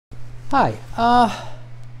Hi.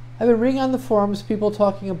 I've been reading on the forums people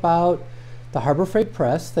talking about the Harbor Freight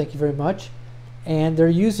press. Thank you very much. And they're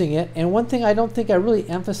using it. And one thing I don't think I really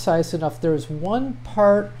emphasized enough, there's one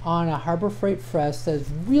part on a Harbor Freight press that's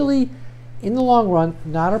really, in the long run,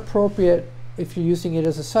 not appropriate if you're using it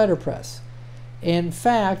as a cider press. In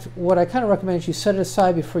fact, what I kind of recommend is you set it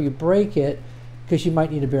aside before you break it, because you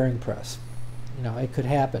might need a bearing press. You know, it could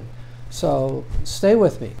happen. So stay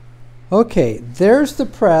with me. Okay, there's the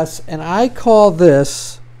press, and I call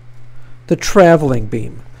this the traveling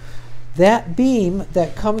beam. That beam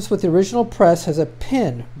that comes with the original press has a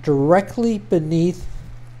pin directly beneath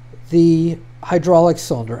the hydraulic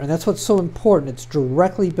cylinder, and that's what's so important. It's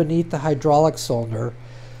directly beneath the hydraulic cylinder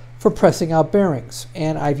for pressing out bearings,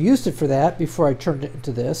 and I've used it for that before I turned it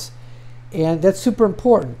into this, and that's super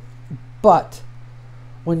important. But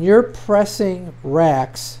when you're pressing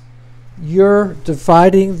racks, you're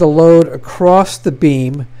dividing the load across the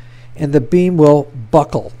beam, and the beam will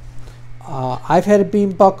buckle. I've had a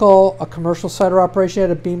beam buckle, a commercial cider operation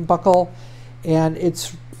had a beam buckle, and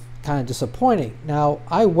it's kind of disappointing. Now,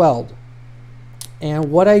 I weld,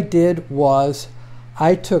 and what I did was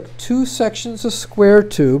I took two sections of square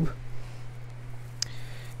tube,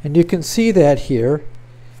 and you can see that here,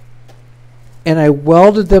 and I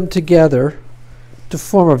welded them together to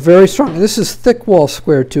form a very strong, this is thick wall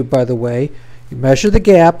square tube, by the way. You measure the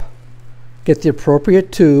gap, get the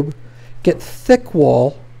appropriate tube, get thick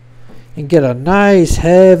wall, and get a nice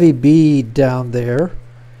heavy bead down there.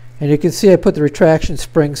 And you can see I put the retraction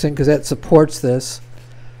springs in because that supports this.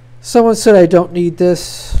 Someone said I don't need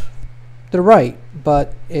this. They're right,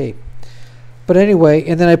 but hey. But anyway,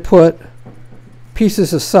 and then I put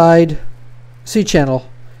pieces of side C-channel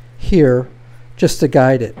here just to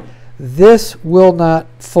guide it. This will not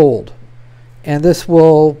fold, and this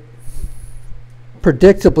will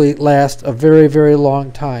predictably last a very, very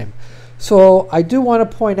long time. So I do want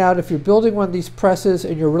to point out, if you're building one of these presses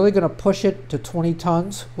and you're really going to push it to 20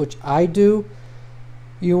 tons, which I do,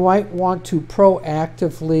 you might want to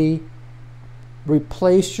proactively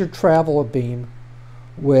replace your travel beam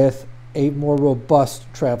with a more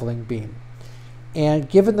robust traveling beam. And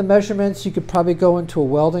given the measurements, you could probably go into a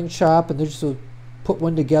welding shop and they just put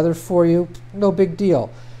one together for you. No big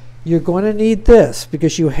deal. You're going to need this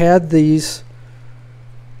because you had these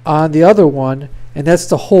on the other one, and that's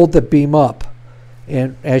to hold the beam up.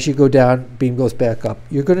 And as you go down, beam goes back up.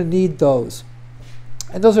 You're going to need those.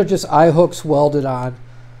 And those are just eye hooks welded on.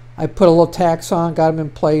 I put a little tacks on, got them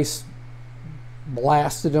in place,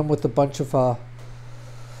 blasted them with a bunch of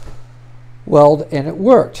weld, and it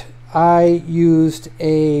worked. I used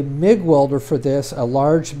a MIG welder for this, a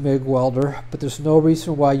large MIG welder, but there's no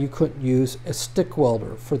reason why you couldn't use a stick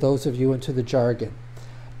welder for those of you into the jargon.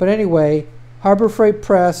 But anyway, Harbor Freight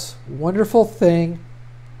press, wonderful thing.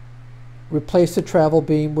 Replace the travel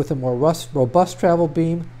beam with a more robust travel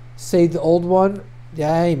beam. Save the old one.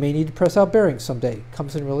 Yeah, you may need to press out bearings someday.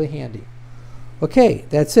 Comes in really handy. Okay,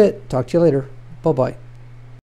 that's it. Talk to you later. Bye-bye.